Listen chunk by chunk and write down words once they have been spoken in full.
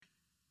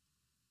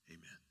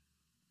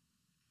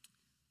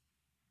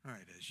All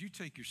right, as you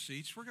take your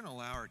seats, we're going to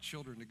allow our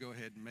children to go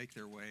ahead and make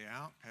their way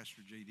out.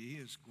 Pastor JD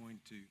is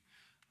going to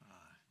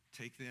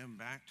take them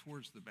back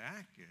towards the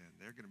back, and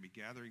they're going to be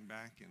gathering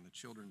back in the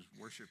children's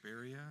worship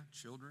area.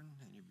 Children,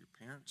 any of your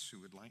parents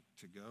who would like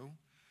to go,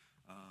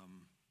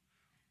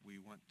 we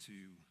want to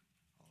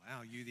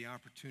allow you the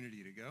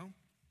opportunity to go.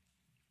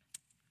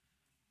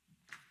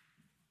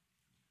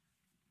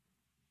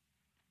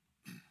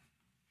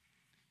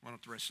 Why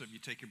don't the rest of you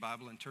take your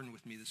Bible and turn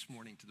with me this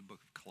morning to the book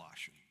of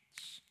Colossians.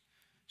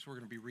 So we're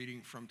going to be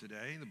reading from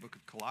today, the book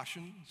of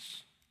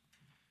Colossians.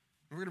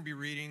 We're going to be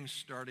reading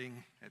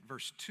starting at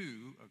verse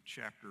 2 of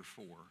chapter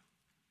 4.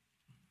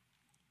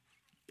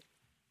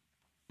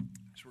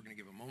 So we're going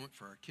to give a moment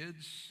for our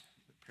kids,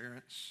 the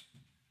parents,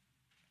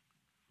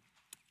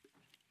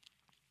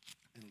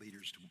 and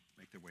leaders to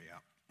make their way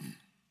out.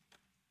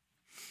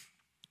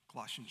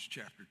 Colossians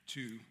chapter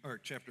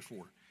 4.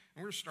 And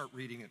we're going to start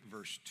reading at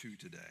verse 2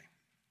 today.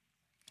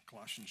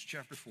 Colossians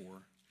chapter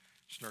 4,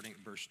 starting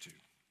at verse 2.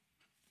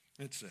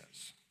 It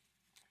says,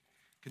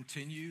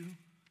 "Continue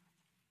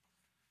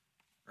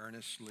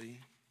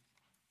earnestly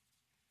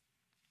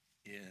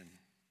in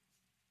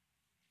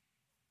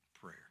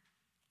prayer,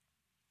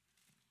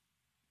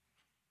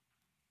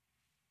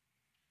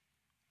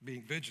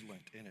 being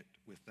vigilant in it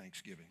with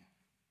thanksgiving.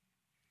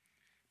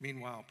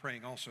 Meanwhile,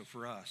 praying also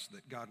for us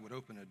that God would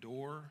open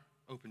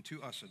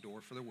to us a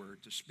door for the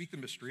word to speak the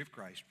mystery of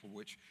Christ, for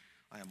which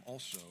I am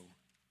also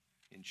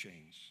in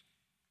chains,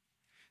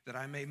 that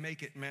I may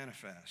make it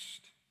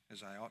manifest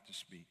as I ought to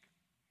speak.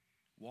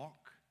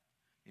 Walk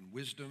in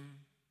wisdom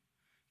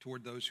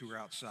toward those who are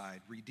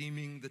outside,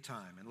 redeeming the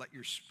time, and let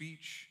your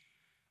speech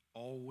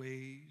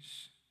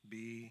always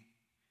be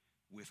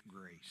with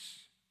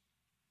grace,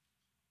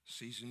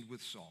 seasoned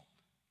with salt,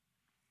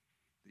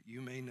 that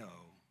you may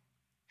know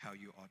how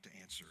you ought to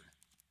answer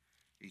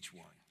each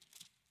one."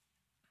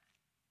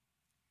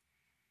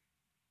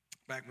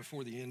 Back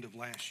before the end of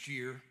last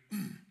year,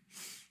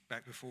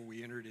 back before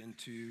we entered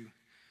into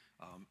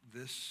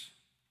this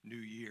new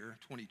year,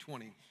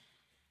 2020,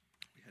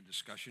 we had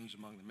discussions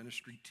among the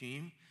ministry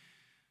team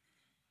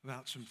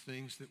about some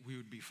things that we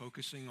would be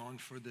focusing on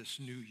for this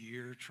new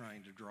year,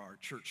 trying to draw our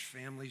church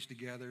families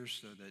together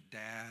so that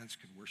dads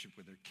could worship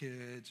with their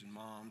kids and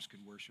moms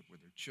could worship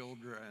with their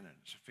children, and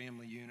as a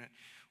family unit,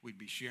 we'd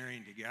be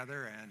sharing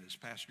together. And as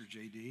Pastor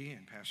JD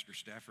and Pastor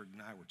Stafford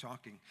and I were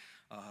talking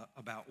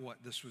about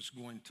what this was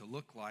going to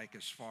look like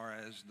as far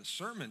as the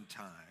sermon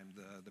time,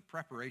 the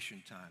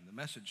preparation time, the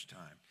message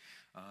time.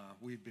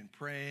 We've been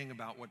praying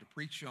about what to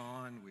preach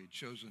on. We had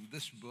chosen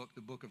this book,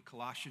 the book of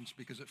Colossians,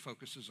 because it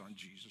focuses on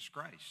Jesus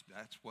Christ.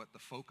 That's what the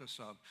focus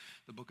of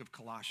the book of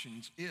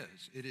Colossians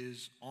is. It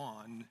is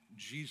on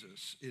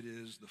Jesus. It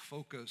is the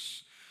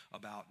focus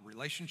about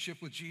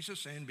relationship with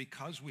Jesus, and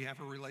because we have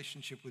a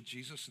relationship with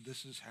Jesus,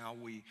 this is how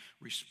we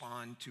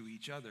respond to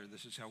each other.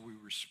 This is how we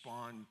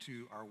respond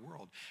to our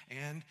world,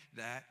 and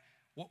that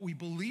what we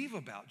believe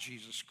about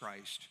Jesus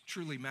Christ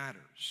truly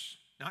matters.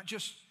 Not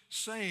just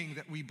saying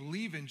that we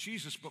believe in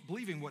Jesus, but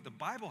believing what the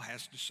Bible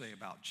has to say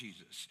about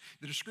Jesus,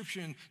 the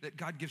description that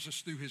God gives us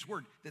through his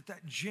word,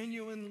 that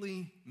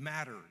genuinely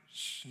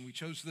matters. And we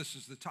chose this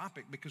as the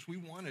topic because we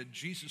wanted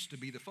Jesus to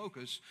be the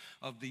focus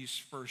of these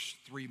first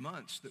 3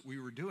 months that we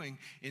were doing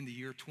in the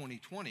year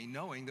 2020,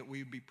 knowing that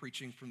we would be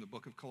preaching from the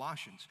book of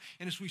Colossians.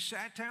 And as we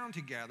sat down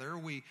together,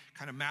 we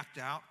kind of mapped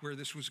out where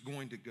this was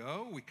going to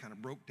go. We kind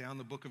of broke down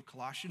the book of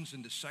Colossians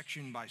into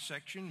section by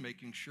section,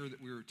 making sure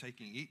that we were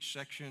taking each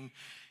section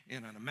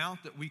in an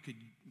amount that we could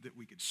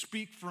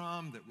speak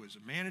from, that was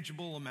a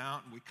manageable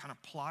amount, and we kind of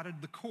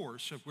plotted the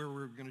course of where we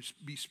were going to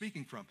be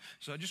speaking from.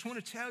 So I just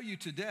want to tell you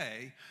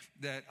today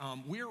that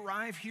we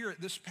arrive here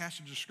at this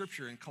passage of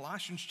Scripture in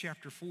Colossians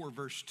chapter 4,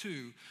 verse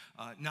 2,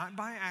 not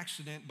by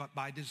accident, but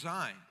by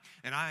design.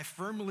 And I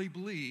firmly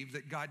believe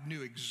that God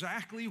knew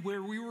exactly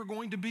where we were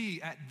going to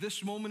be at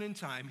this moment in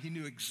time. He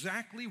knew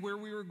exactly where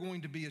we were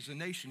going to be as a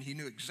nation. He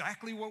knew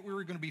exactly what we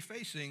were going to be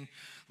facing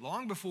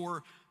long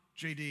before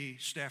J.D.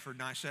 Stafford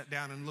and I sat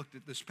down and looked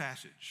at this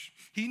passage.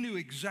 He knew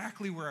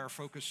exactly where our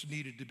focus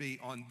needed to be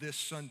on this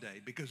Sunday,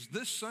 because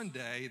this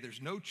Sunday,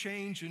 there's no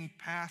change in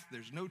path,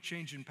 there's no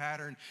change in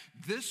pattern.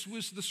 This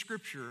was the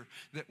scripture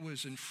that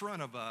was in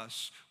front of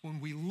us when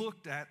we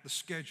looked at the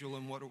schedule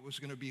and what it was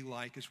going to be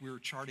like as we were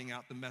charting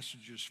out the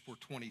messages for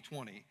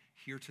 2020.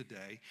 Here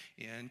today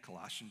in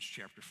Colossians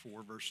chapter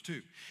 4, verse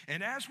 2.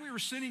 And as we were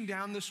sitting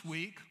down this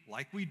week,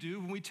 like we do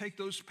when we take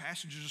those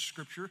passages of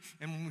Scripture,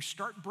 and when we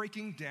start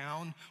breaking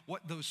down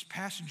what those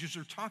passages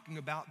are talking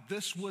about,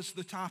 this was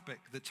the topic.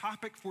 The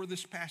topic for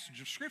this passage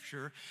of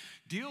Scripture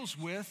deals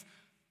with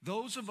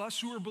those of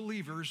us who are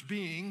believers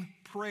being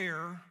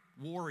prayer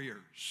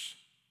warriors.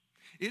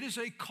 It is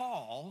a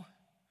call,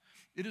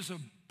 it is a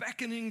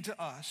beckoning to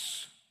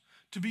us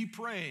to be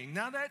praying.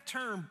 Now that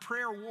term,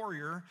 prayer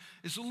warrior,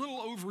 is a little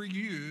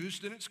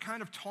overused and it's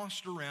kind of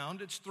tossed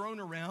around. It's thrown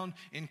around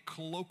in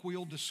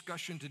colloquial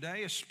discussion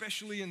today,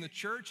 especially in the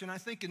church. And I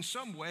think in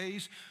some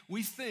ways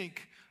we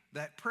think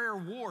that prayer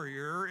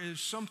warrior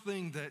is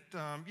something that,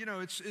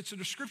 it's a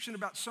description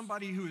about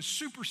somebody who is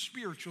super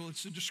spiritual.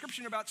 It's a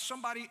description about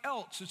somebody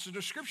else. It's a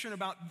description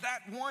about that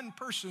one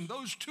person,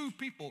 those two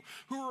people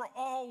who are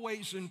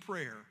always in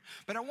prayer.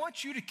 But I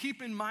want you to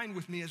keep in mind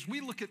with me as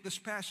we look at this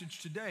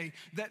passage today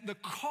that the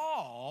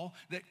call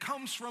that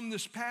comes from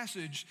this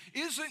passage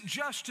isn't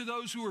just to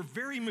those who are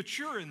very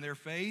mature in their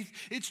faith.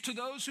 It's to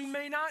those who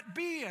may not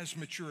be as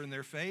mature in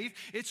their faith.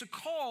 It's a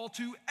call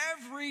to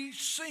every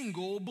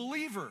single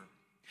believer.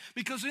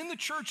 Because in the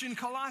church in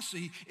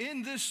Colossae,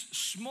 in this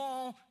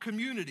small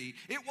community,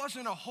 it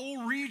wasn't a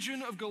whole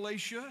region of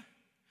Galatia.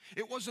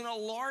 It wasn't a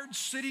large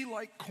city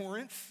like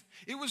Corinth.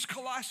 It was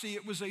Colossae.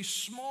 It was a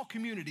small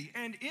community.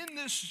 And in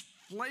this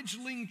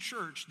fledgling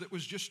church that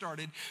was just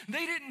started,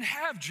 they didn't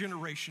have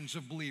generations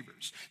of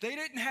believers. They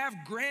didn't have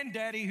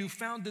granddaddy who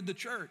founded the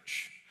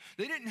church.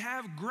 They didn't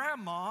have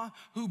grandma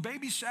who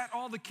babysat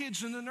all the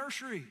kids in the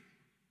nursery.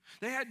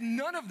 They had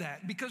none of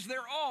that because they're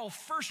all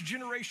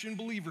first-generation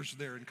believers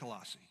there in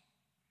Colossae.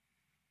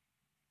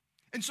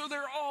 And so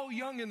they're all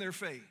young in their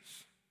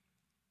faith.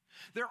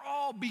 They're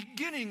all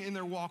beginning in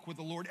their walk with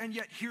the Lord, and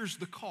yet here's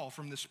the call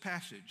from this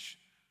passage.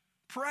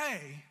 Pray,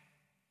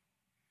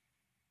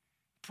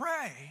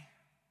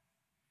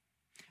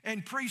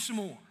 and pray some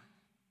more.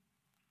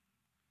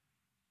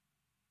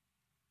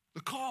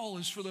 The call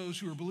is for those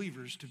who are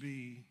believers to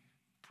be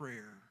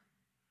prayer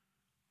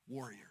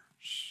warriors.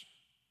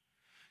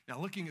 Now,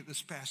 looking at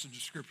this passage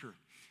of Scripture,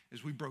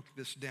 as we broke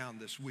this down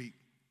this week,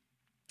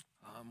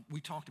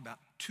 we talked about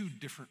two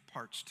different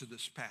parts to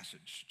this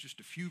passage, just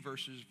a few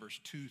verses,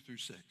 verse 2 through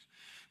 6.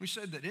 We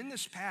said that in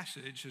this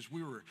passage, as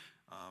we were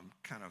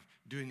kind of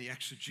doing the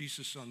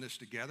exegesis on this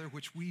together,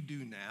 which we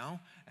do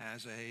now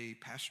as a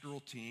pastoral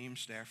team,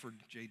 Stafford,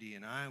 JD,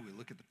 and I, we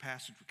look at the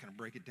passage, we kind of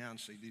break it down,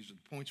 say these are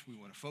the points we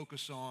want to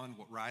focus on,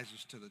 what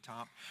rises to the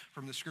top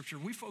from the Scripture.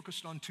 We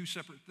focused on two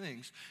separate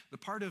things, the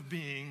part of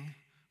being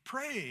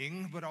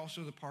praying, but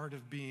also the part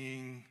of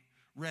being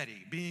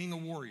ready, being a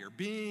warrior,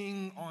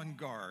 being on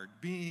guard,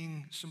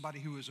 being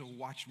somebody who is a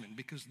watchman,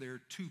 because there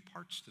are two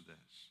parts to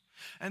this.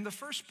 And the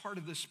first part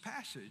of this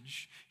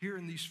passage, here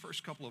in these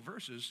first couple of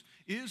verses,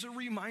 is a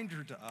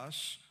reminder to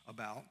us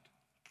about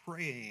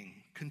praying.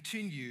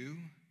 Continue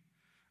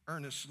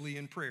earnestly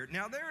in prayer.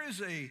 Now, there is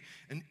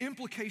an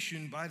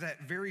implication by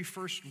that very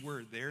first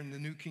word there in the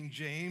New King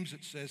James.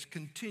 It says,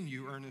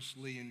 continue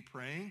earnestly in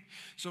praying.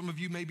 Some of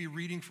you may be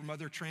reading from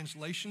other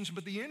translations,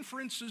 but the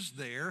inference is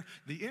there.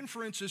 The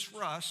inference is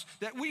for us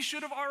that we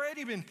should have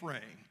already been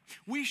praying.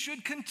 We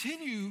should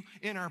continue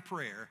in our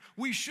prayer.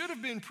 We should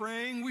have been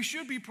praying. We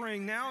should be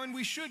praying now, and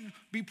we should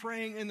be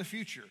praying in the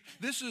future.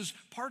 This is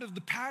part of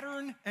the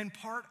pattern and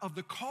part of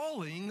the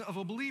calling of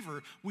a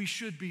believer. We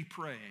should be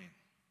praying.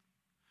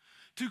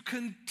 To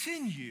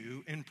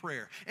continue in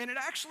prayer. And it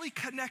actually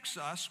connects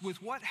us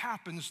with what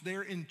happens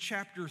there in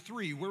chapter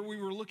 3, where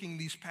we were looking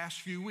these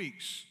past few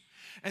weeks.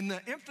 And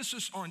the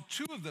emphasis on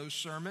two of those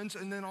sermons,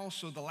 and then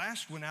also the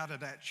last one out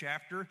of that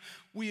chapter,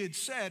 we had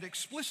said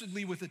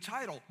explicitly with the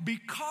title,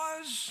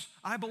 Because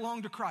I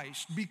Belong to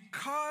Christ,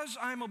 because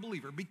I'm a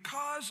believer,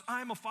 because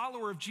I'm a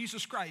follower of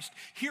Jesus Christ,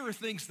 here are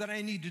things that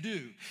I need to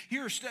do.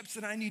 Here are steps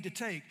that I need to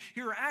take.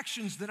 Here are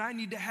actions that I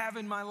need to have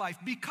in my life,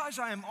 because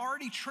I am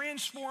already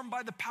transformed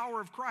by the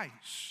power of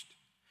Christ.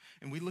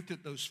 And we looked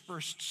at those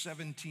first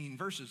 17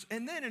 verses.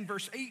 And then in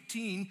verse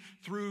 18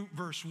 through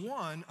verse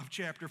 1 of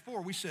chapter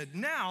 4, we said,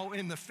 now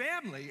in the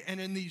family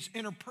and in these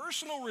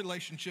interpersonal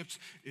relationships,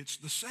 it's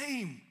the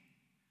same.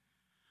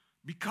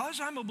 Because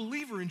I'm a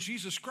believer in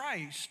Jesus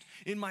Christ,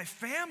 in my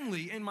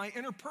family, in my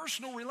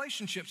interpersonal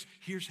relationships,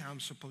 here's how I'm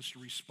supposed to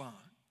respond.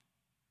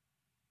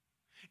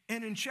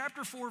 And in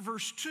chapter 4,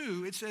 verse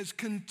 2, it says,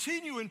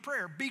 continue in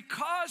prayer.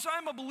 Because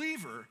I'm a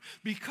believer,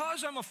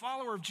 because I'm a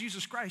follower of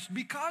Jesus Christ,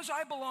 because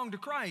I belong to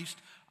Christ,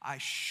 I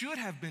should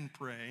have been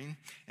praying,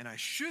 and I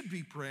should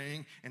be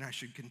praying, and I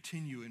should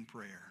continue in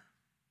prayer.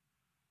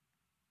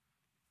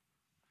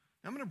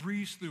 Now, I'm going to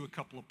breeze through a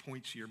couple of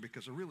points here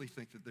because I really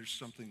think that there's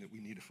something that we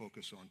need to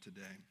focus on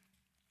today.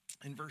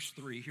 In verse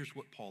 3, here's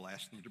what Paul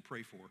asked them to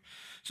pray for.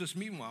 It says,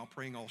 meanwhile,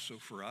 praying also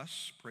for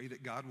us, pray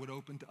that God would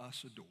open to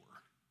us a door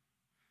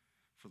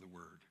for the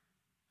word.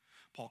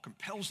 Paul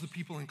compels the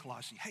people in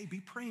Colossae, hey, be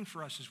praying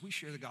for us as we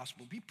share the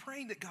gospel. Be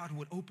praying that God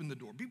would open the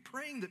door. Be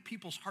praying that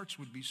people's hearts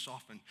would be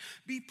softened.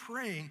 Be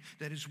praying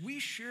that as we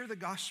share the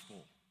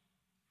gospel,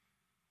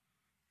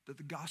 that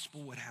the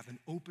gospel would have an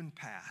open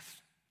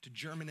path to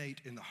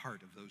germinate in the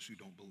heart of those who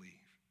don't believe.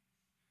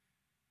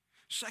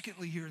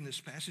 Secondly, here in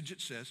this passage,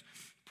 it says,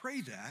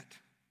 pray that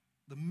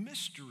the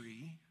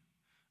mystery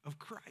of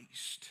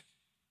Christ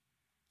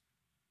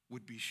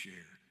would be shared.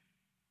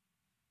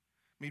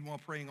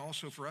 Meanwhile, praying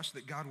also for us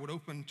that God would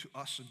open to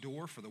us a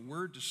door for the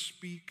word to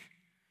speak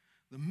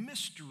the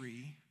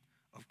mystery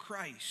of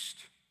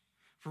Christ,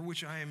 for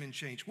which I am in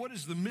chains. What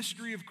is the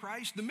mystery of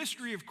Christ? The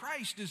mystery of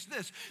Christ is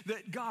this,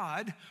 that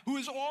God, who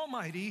is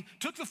almighty,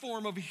 took the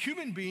form of a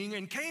human being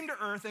and came to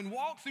earth and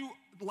walked through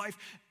life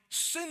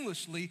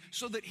sinlessly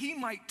so that he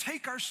might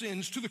take our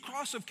sins to the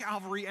cross of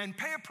Calvary and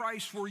pay a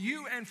price for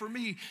you and for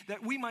me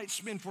that we might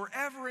spend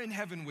forever in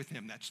heaven with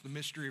him. That's the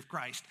mystery of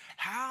Christ.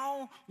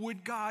 How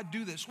would God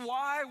do this?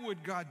 Why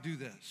would God do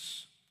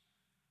this?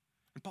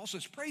 And Paul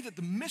says, pray that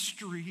the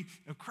mystery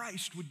of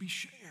Christ would be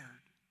shared.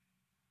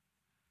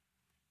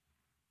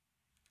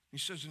 He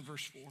says in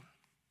verse 4,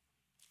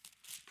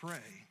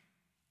 pray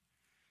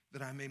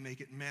that I may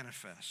make it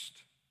manifest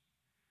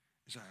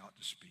as I ought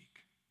to speak.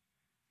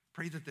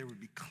 Pray that there would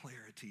be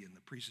clarity in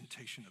the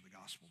presentation of the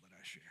gospel that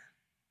I share.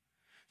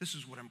 This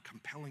is what I'm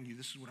compelling you.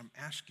 This is what I'm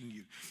asking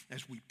you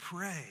as we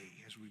pray,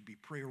 as we be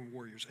prayer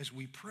warriors, as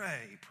we pray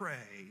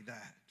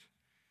that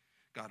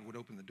God would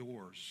open the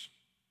doors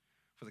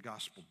for the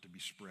gospel to be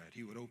spread.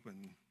 He would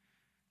open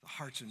the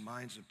hearts and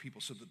minds of people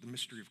so that the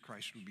mystery of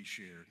Christ would be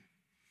shared.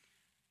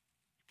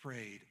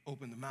 Prayed,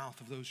 open the mouth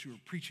of those who are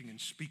preaching and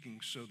speaking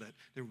so that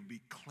there would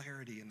be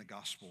clarity in the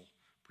gospel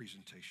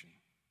presentation.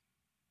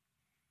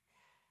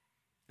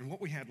 And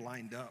what we had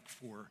lined up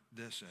for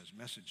this as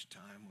message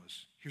time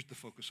was, here's the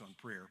focus on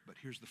prayer, but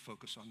here's the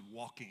focus on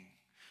walking,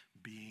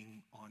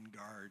 being on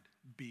guard,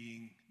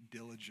 being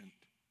diligent.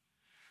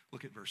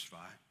 Look at verse 5.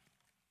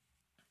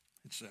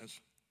 It says,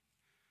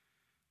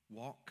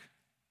 walk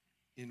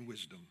in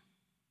wisdom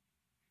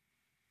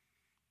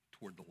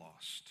toward the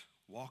lost.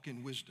 Walk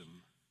in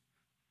wisdom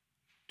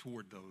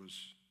toward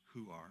those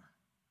who are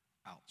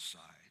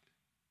outside.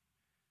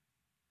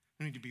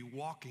 We need to be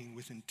walking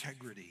with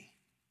integrity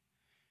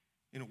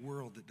in a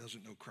world that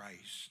doesn't know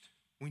Christ.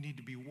 We need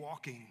to be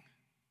walking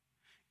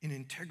in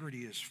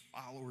integrity as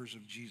followers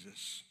of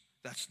Jesus.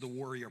 That's the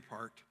warrior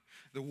part.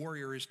 The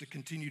warrior is to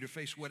continue to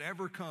face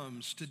whatever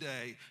comes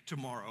today,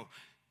 tomorrow,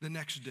 the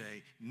next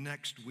day,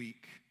 next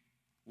week,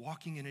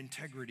 walking in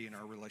integrity in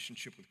our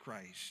relationship with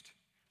Christ,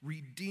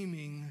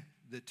 redeeming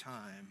the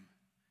time,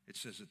 it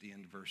says at the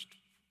end of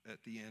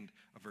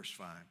verse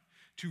 5.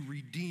 To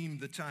redeem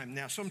the time.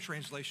 Now, some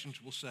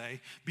translations will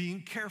say,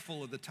 being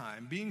careful of the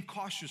time, being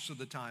cautious of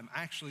the time.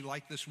 I actually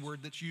like this word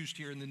that's used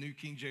here in the New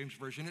King James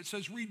Version. It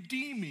says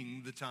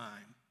redeeming the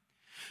time.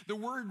 The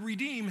word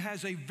redeem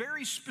has a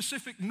very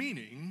specific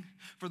meaning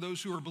for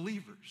those who are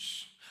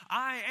believers.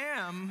 I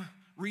am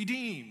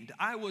redeemed.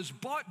 I was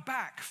bought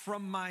back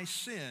from my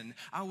sin.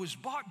 I was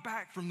bought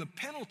back from the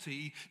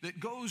penalty that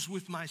goes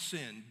with my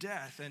sin,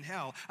 death and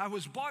hell. I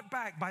was bought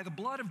back by the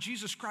blood of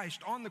Jesus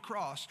Christ on the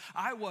cross.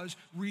 I was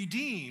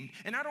redeemed.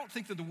 And I don't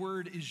think that the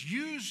word is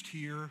used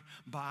here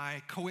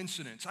by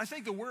coincidence. I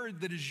think the word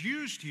that is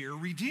used here,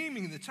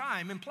 redeeming the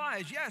time,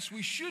 implies, yes,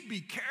 we should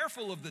be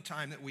careful of the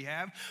time that we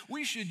have.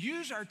 We should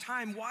use our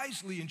time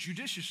wisely and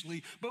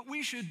judiciously, but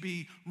we should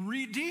be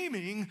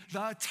redeeming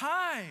the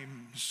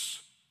times.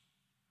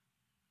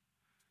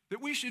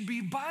 That we should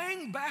be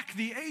buying back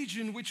the age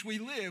in which we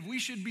live. We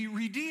should be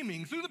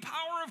redeeming through the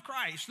power of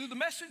Christ, through the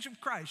message of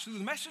Christ, through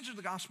the message of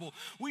the gospel.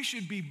 We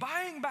should be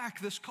buying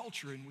back this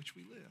culture in which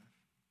we live.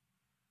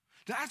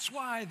 That's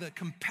why the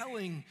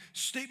compelling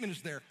statement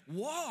is there.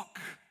 Walk.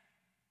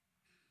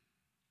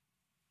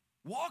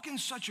 Walk in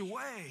such a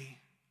way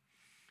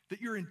that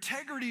your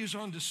integrity is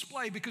on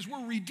display because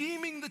we're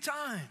redeeming the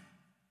time.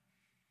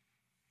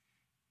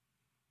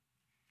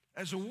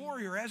 As a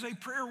warrior, as a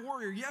prayer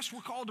warrior, yes, we're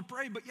called to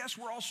pray, but yes,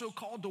 we're also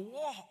called to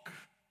walk,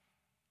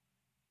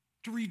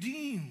 to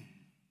redeem.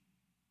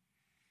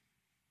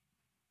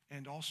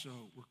 And also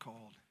we're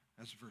called,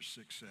 as verse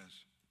 6 says,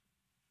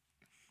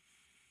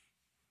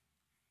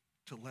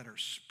 to let our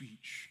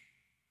speech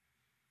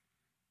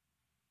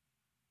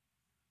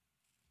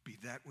be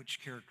that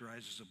which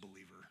characterizes a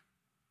believer.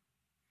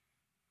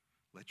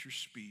 Let your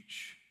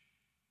speech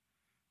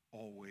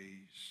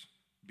always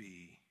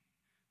be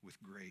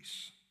with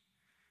grace,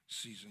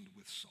 seasoned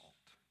with salt,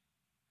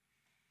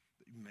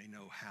 that you may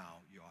know how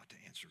you ought to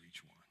answer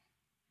each one.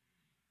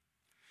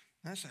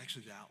 That's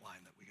actually the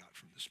outline that we got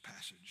from this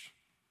passage.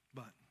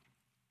 But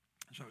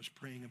as I was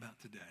praying about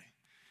today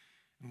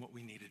and what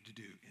we needed to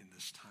do in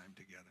this time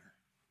together,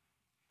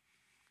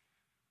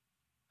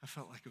 I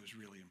felt like it was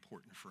really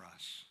important for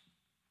us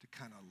to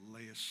kind of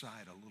lay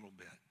aside a little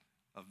bit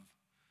of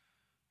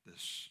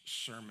this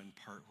sermon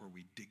part where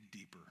we dig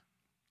deeper.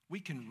 We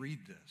can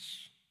read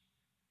this.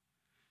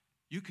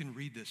 You can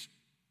read this,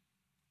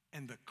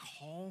 and the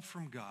call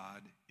from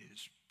God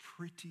is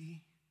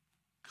pretty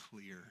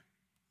clear.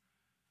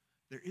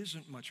 There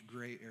isn't much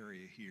gray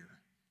area here.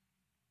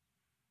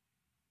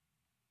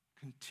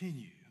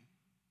 Continue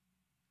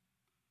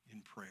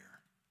in prayer.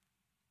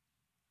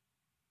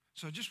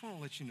 So I just want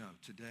to let you know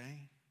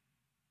today,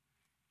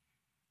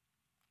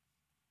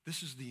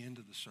 this is the end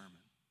of the sermon.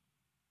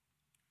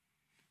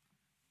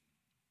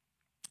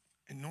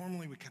 And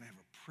normally we kind of have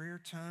a prayer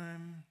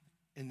time,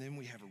 and then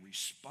we have a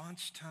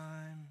response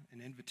time,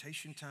 an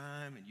invitation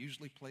time, and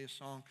usually play a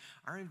song.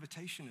 Our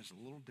invitation is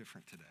a little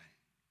different today.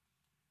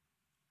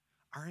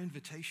 Our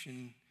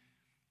invitation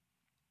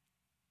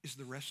is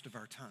the rest of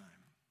our time.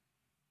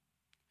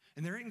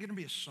 And there ain't going to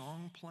be a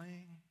song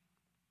playing.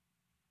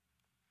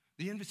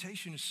 The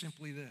invitation is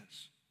simply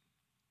this.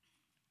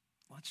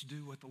 Let's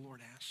do what the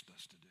Lord asked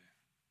us to do.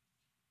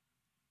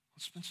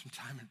 Let's spend some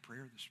time in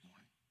prayer this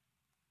morning.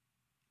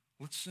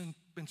 Let's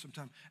spend some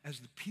time as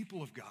the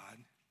people of God,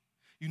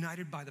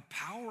 united by the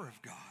power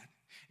of God,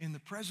 in the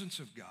presence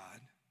of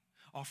God,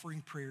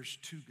 offering prayers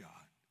to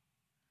God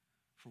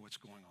for what's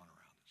going on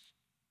around us.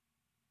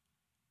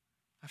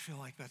 I feel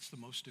like that's the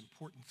most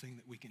important thing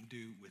that we can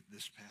do with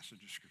this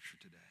passage of Scripture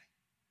today.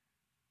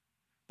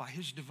 By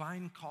his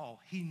divine call,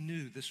 he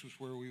knew this was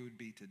where we would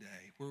be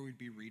today, where we'd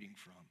be reading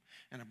from.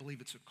 And I believe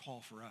it's a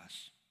call for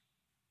us.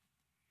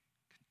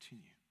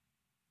 Continue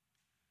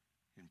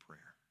in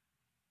prayer.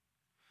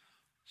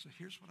 So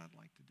here's what I'd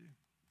like to do.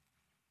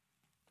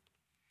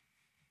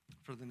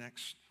 For the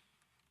next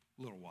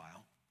little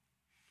while,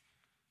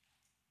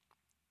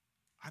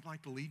 I'd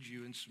like to lead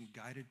you in some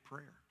guided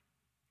prayer.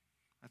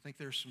 I think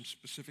there's some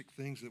specific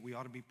things that we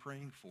ought to be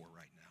praying for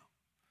right now.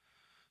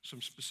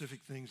 Some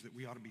specific things that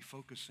we ought to be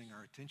focusing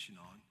our attention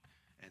on,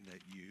 and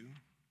that you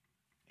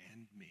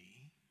and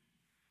me,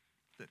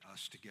 that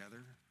us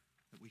together,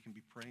 that we can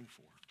be praying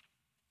for.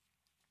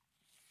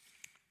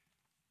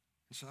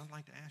 And so I'd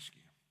like to ask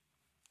you,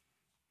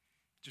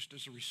 just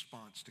as a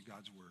response to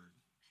God's word,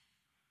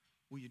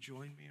 will you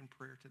join me in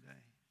prayer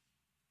today?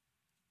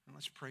 And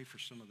let's pray for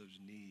some of those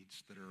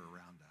needs that are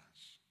around us.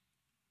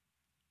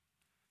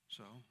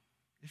 So,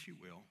 if you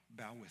will,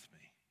 bow with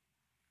me.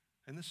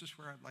 And this is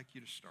where I'd like you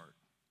to start.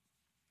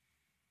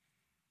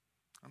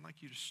 I'd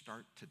like you to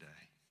start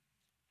today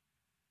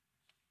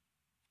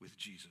with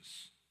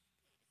Jesus.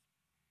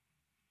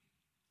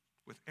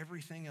 With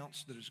everything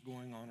else that is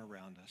going on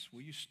around us,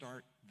 will you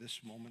start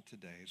this moment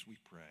today as we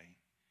pray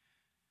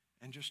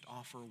and just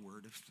offer a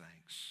word of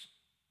thanks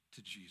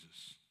to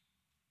Jesus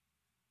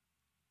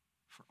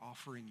for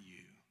offering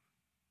you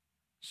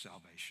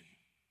salvation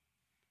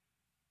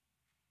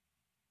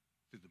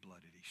through the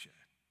blood that he shed.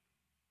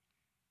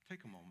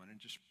 Take a moment and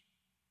just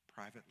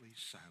privately,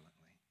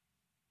 silently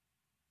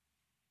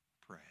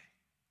pray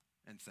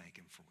and thank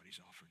him for what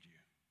he's offered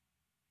you.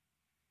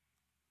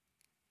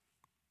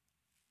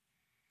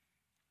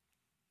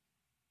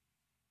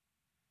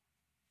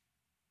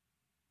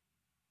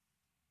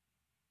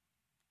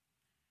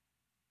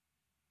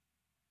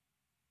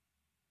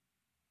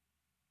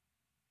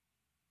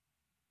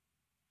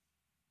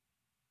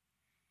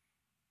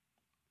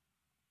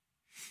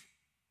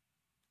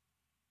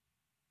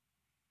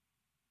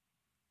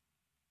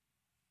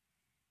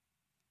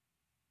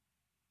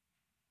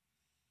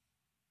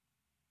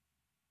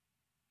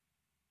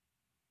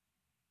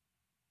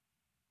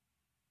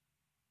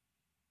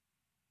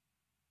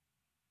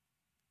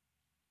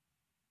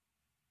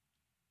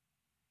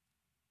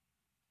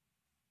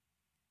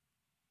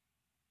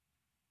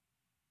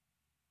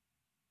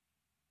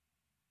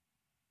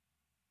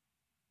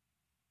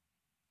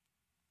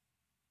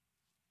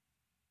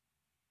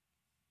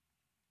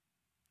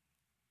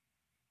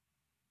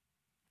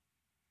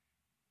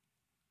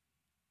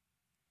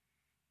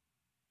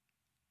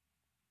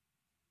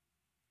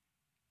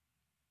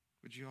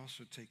 Would you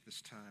also take this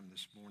time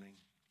this morning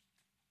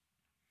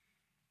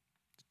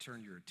to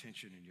turn your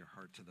attention and your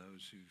heart to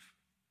those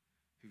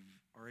who've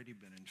already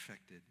been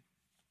infected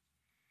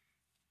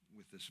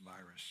with this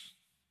virus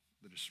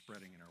that is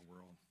spreading in our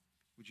world?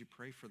 Would you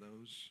pray for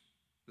those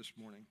this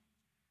morning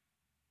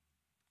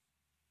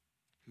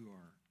who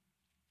are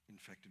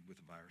infected with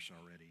the virus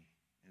already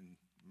and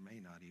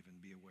may not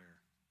even be aware?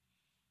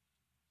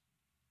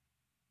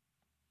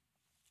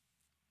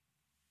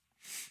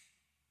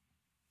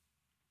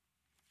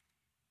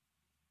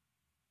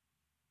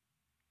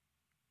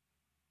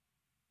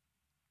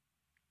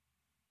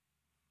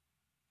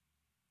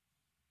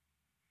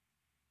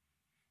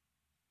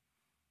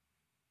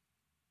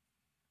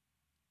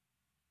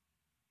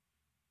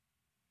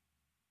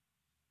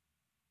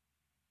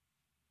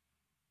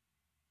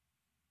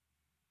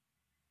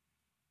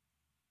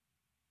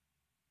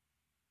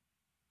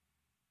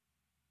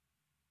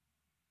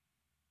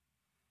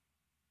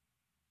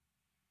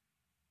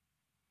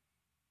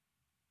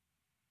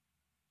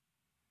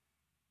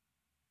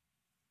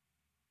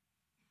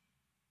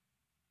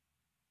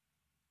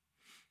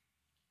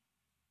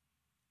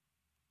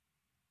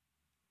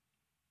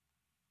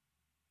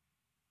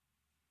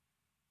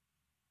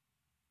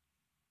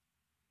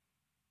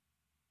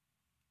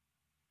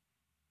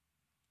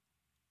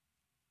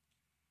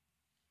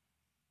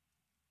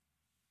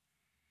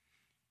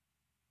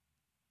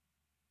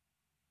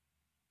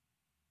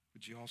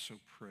 Would you also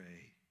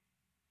pray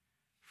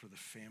for the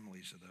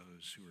families of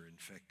those who are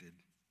infected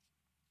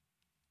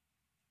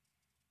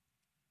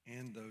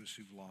and those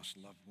who've lost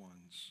loved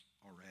ones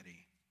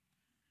already,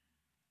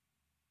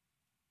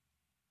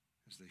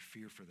 as they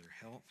fear for their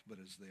health, but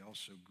as they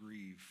also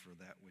grieve for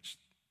that which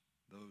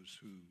those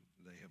who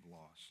they have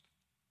lost?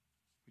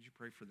 Would you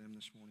pray for them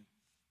this morning?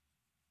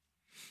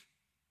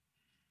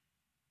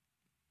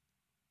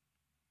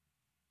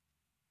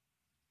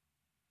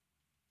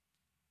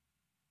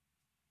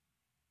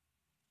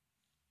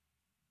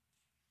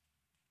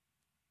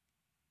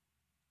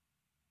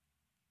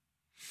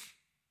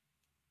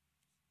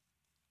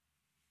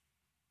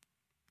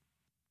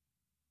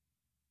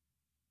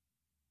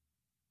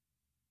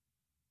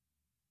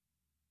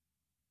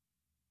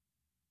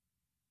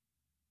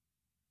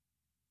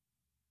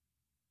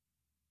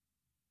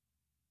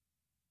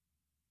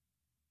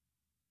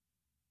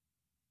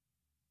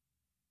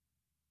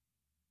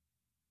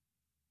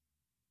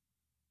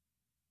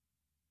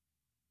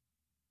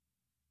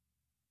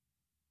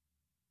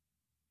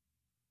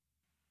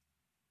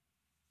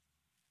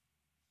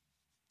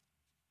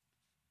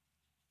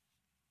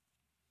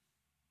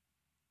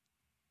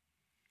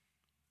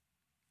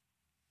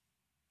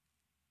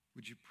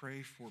 would you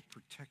pray for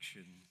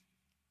protection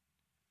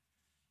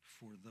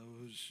for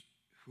those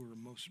who are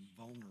most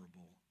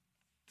vulnerable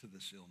to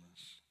this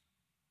illness?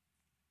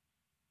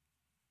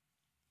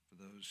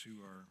 For those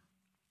who are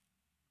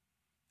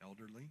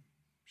elderly,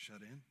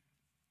 shut in,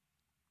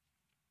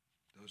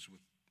 those with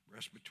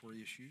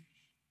respiratory issues,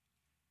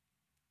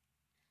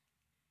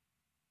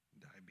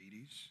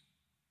 diabetes,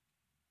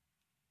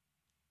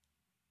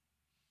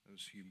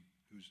 those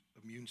whose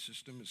immune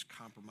system is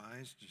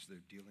compromised as they're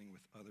dealing with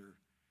other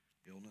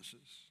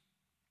illnesses.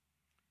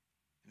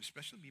 And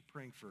especially be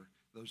praying for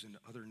those in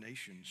other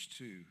nations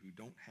too who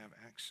don't have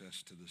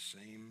access to the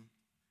same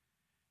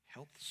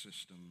health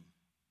system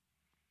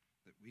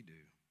that we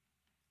do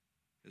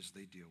as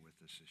they deal with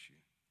this issue.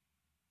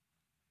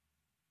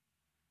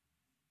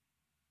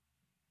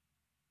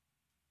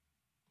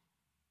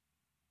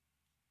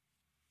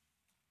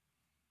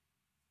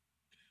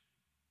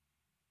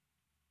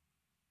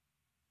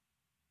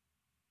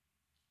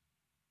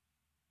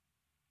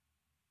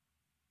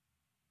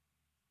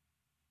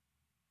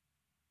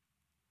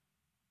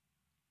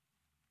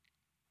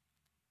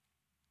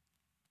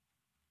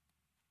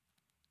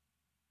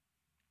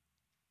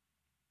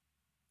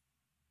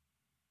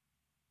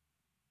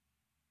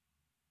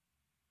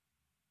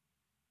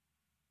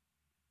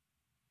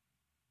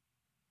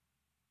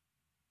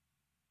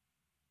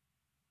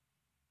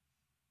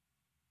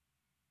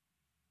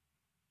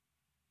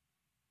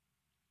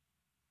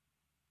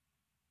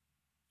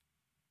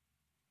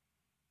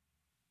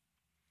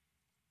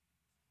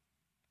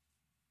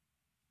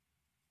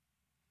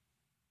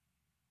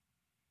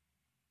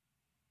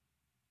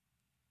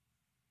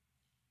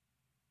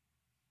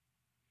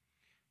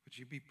 Would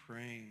you be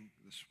praying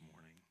this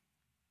morning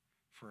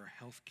for our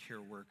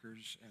healthcare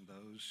workers and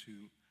those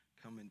who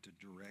come into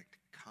direct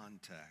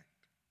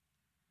contact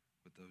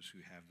with those who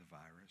have the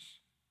virus,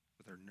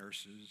 with our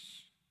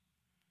nurses,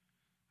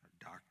 our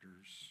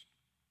doctors,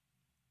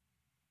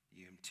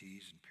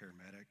 EMTs and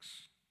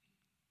paramedics,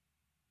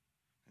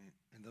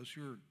 and those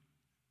who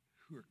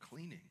are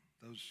cleaning,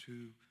 those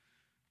who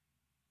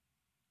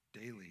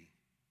daily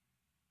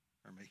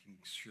are making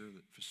sure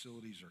that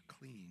facilities are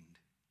cleaned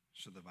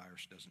so the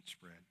virus doesn't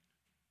spread.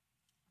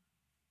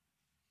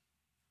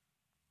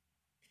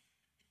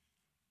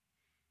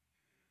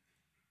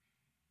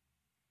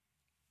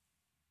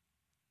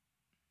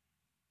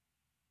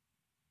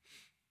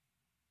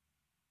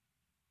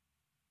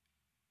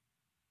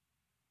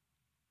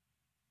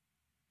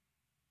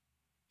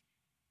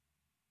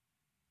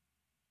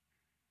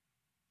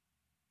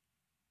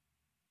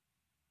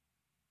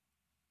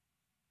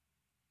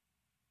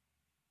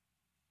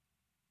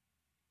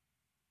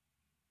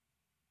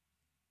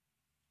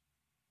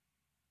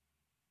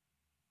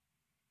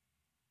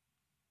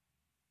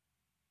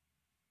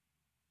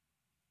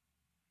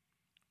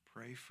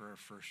 Pray for our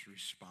first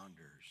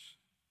responders,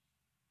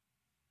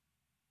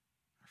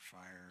 our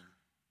fire,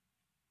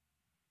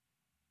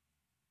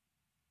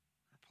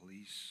 our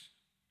police,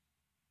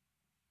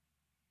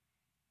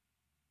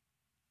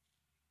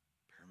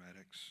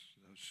 paramedics,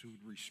 those who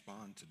would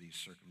respond to these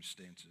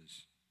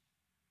circumstances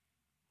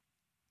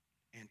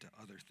and to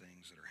other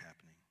things that are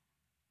happening.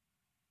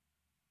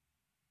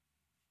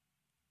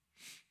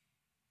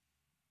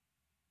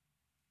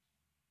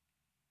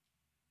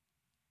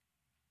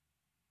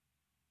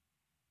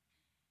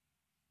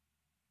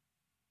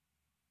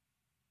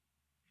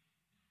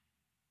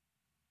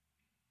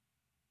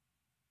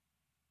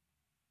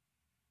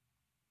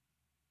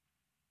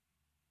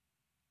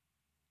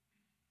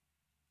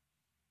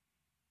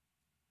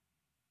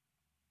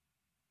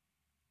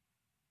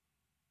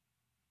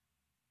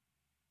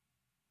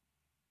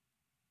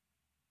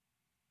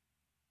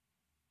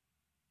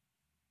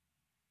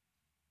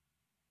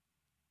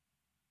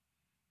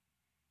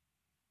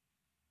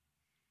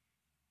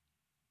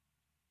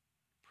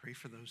 Pray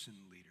for those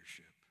in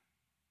leadership.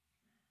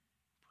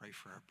 Pray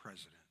for our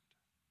president,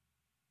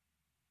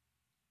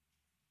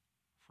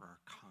 for our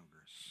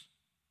Congress,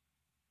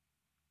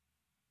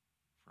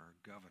 for our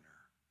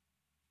governor,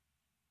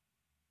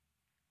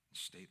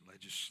 state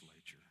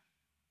legislature,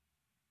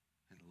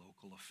 and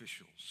local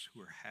officials who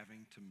are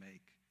having to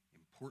make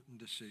important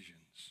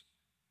decisions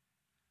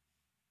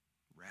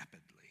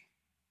rapidly.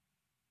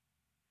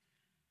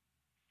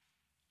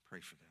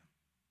 Pray for them.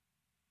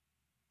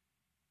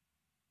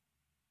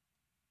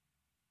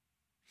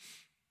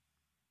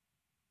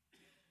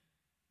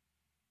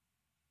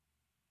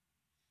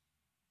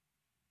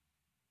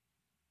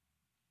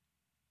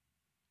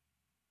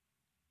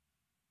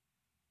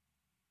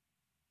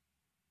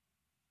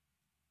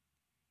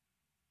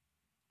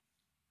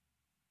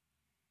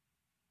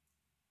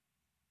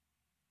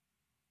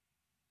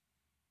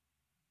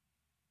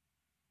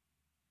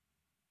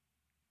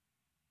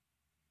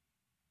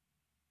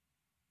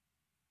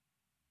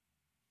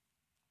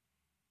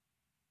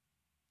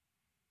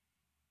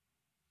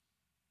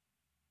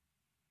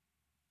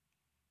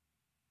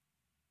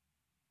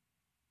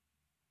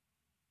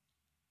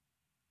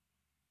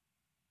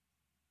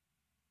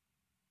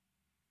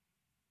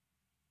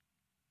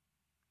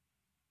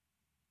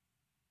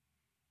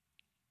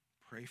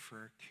 Pray for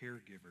our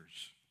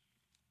caregivers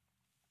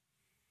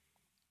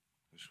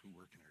those who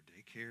work in our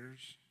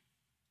daycares,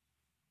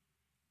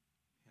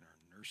 in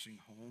our nursing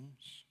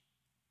homes,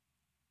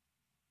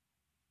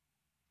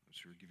 those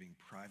who are giving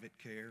private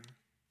care.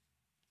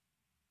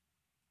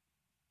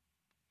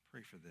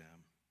 Pray for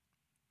them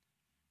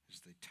as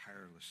they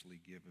tirelessly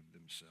give of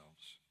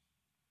themselves.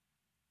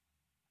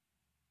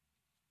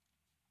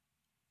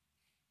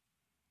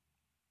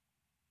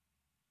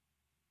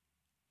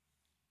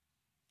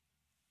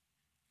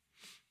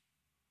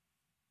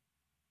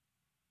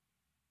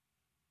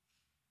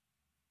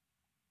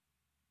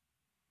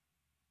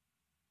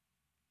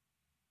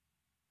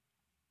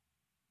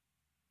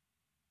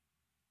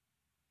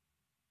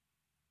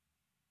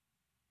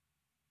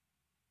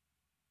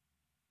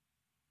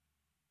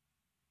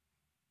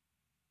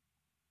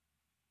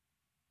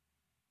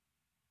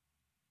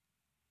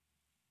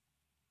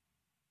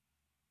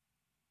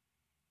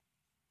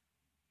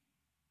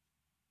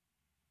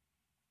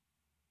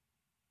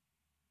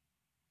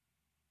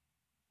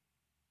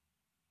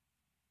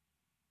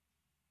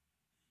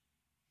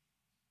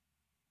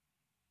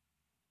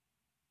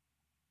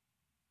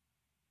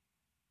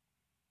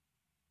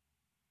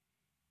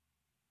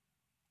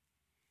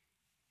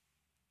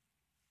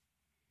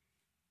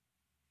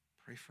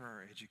 Pray for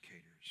our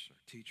educators,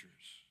 our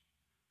teachers,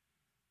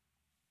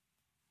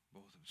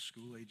 both of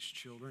school-aged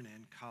children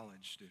and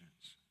college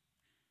students,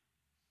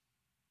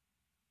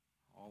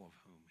 all of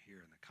whom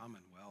here in the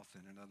Commonwealth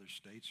and in other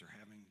states are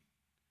having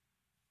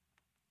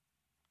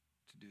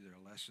to do their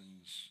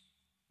lessons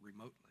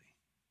remotely.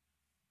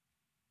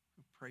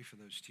 Pray for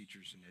those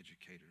teachers and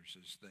educators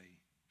as they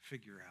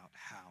figure out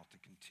how to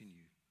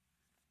continue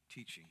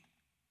teaching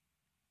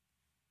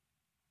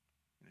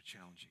in a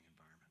challenging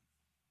environment.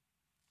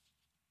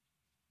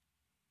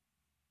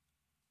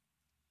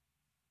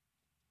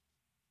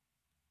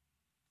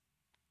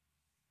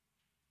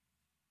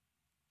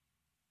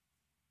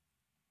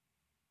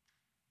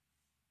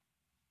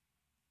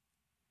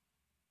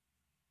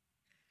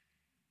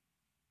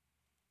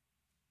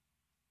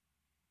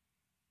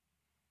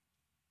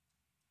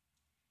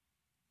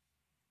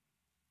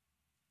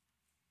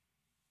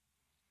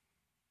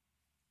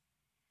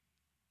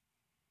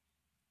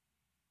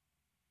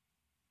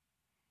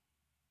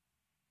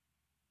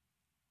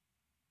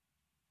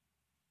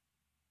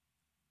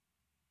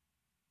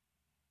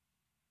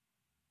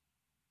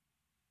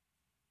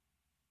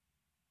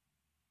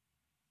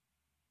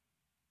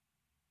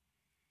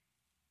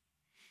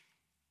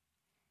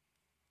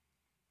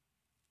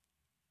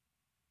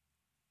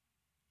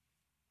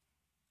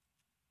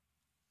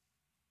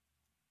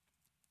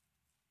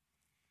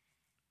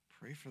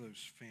 Pray for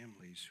those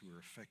families who are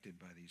affected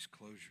by these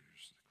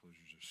closures, the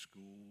closures of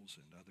schools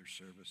and other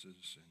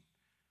services, and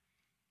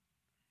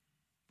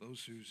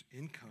those whose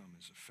income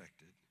is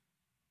affected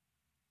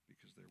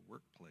because their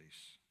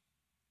workplace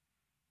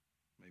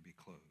may be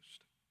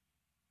closed.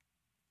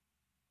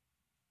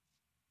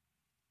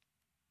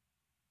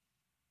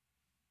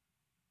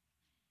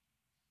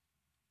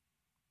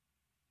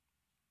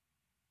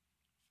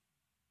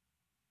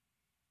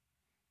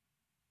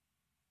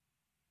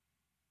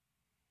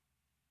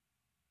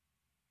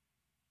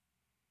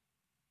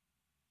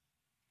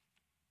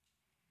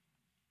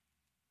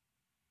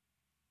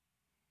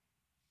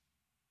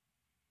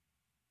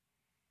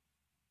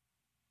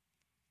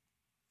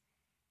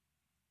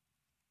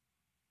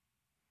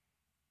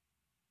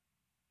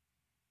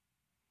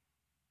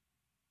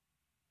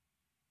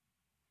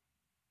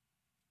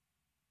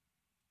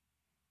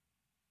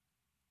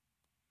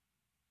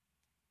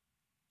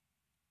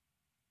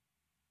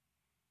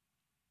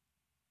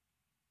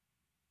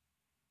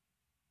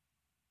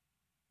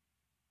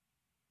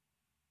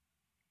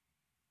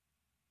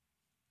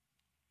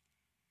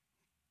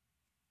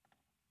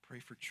 Pray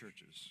for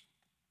churches,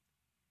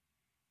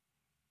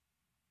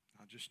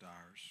 not just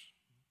ours,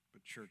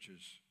 but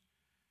churches,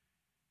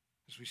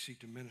 as we seek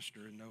to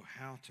minister and know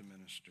how to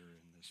minister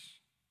in this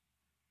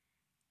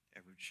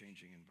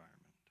ever-changing environment.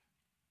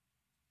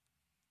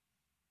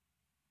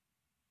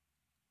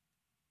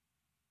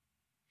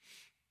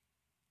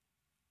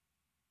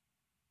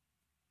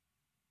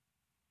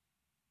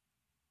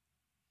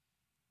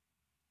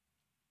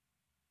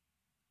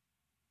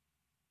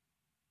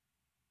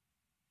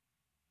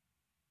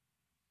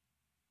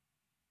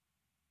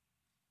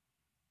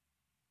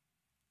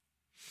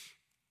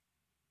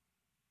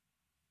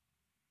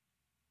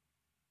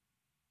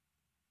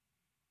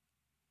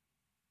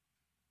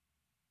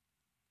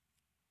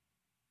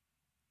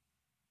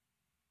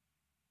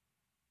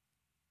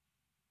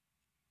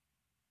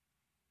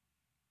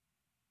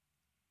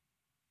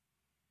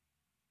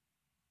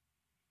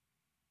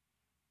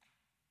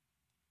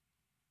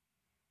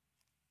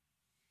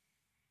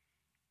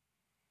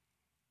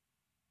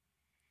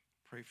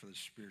 Pray for the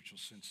spiritual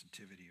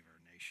sensitivity of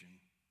our nation,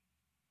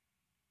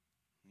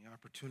 and the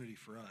opportunity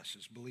for us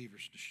as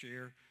believers to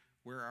share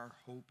where our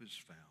hope is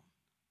found.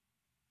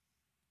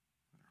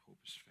 And our hope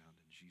is found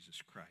in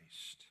Jesus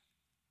Christ.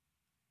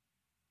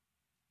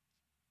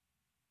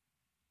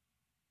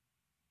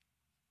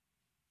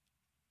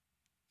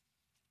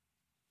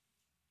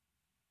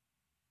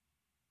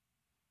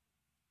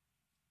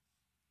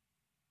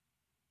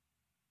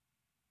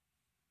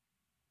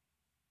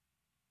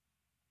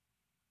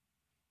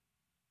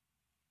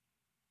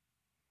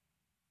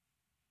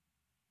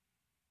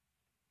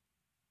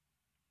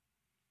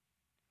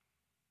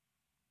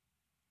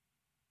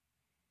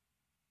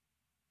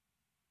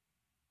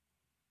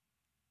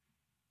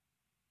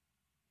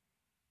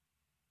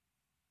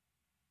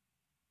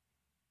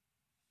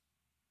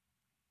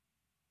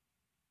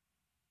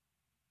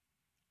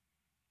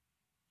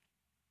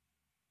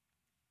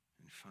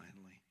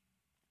 finally,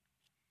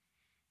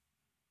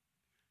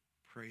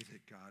 pray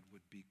that God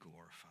would be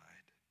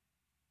glorified,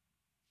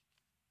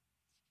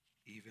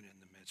 even in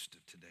the midst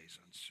of today's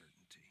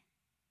uncertainty.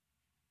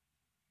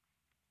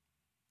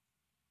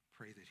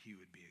 Pray that he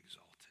would be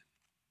exalted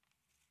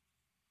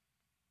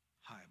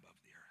high above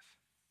the earth.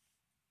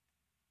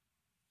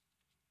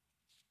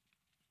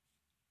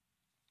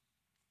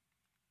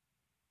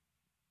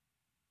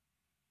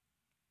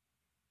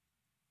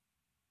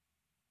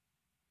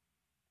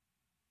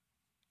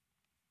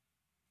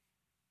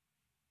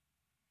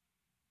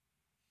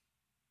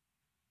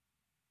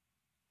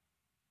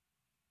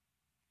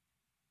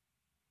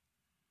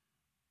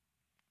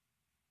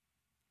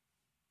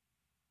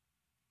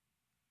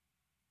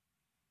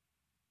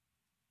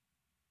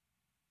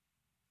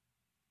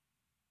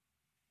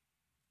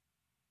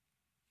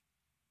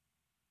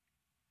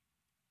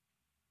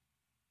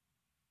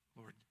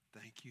 Lord,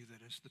 thank you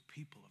that as the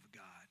people of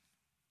God,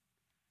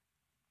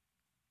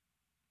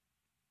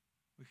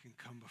 we can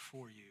come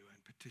before you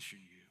and petition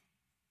you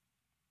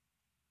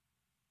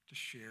to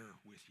share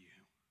with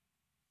you.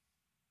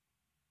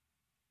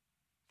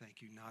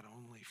 Thank you not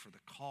only for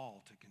the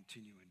call to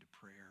continue into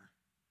prayer,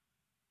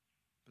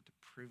 but the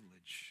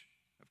privilege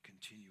of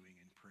continuing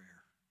in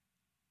prayer.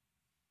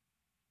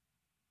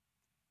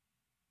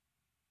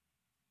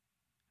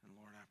 And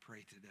Lord, I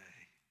pray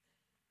today,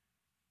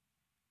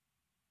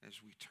 as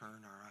we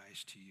turn our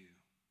eyes to you,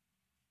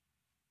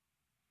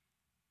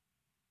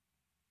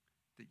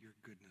 that your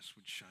goodness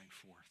would shine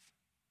forth.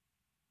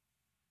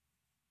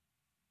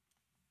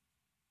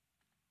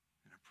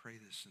 And I pray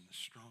this in the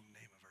strong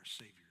name of our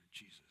Savior,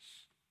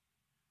 Jesus.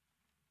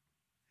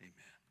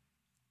 Amen.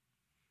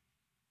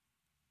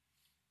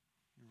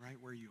 You're right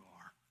where you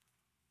are.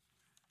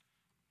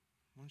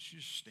 Why don't you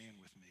just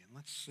stand with me and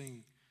let's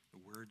sing the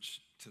words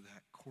to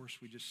that chorus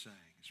we just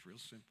sang. It's real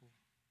simple.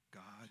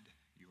 God,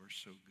 you're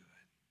so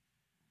good.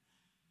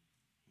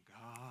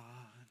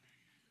 God,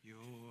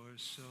 you're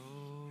so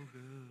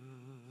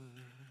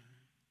good.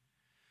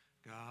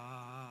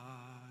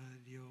 God,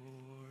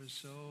 you're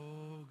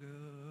so good.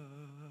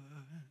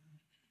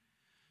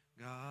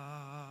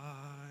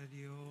 God,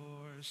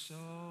 you're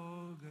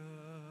so good.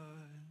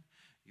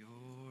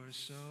 You're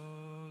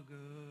so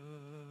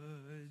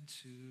good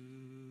to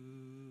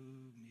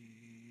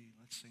me.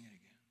 Let's sing it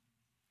again.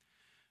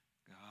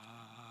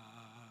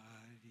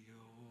 God,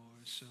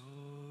 you're so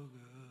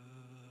good.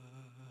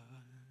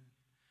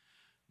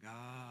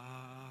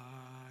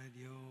 God,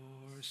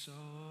 you're so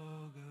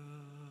good.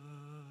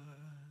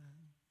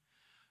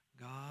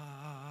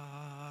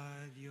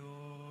 God,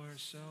 you're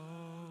so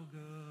good.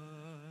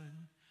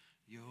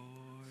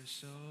 You're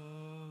so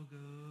good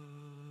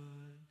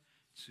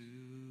to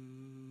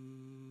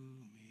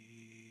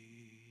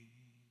me.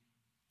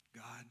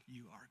 God,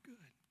 you are good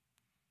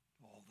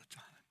all the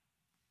time.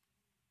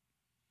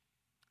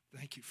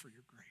 Thank you for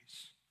your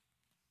grace.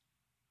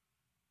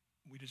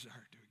 We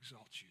desire to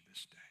exalt you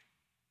this day.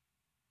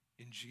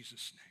 In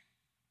Jesus' name,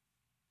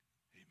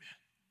 amen.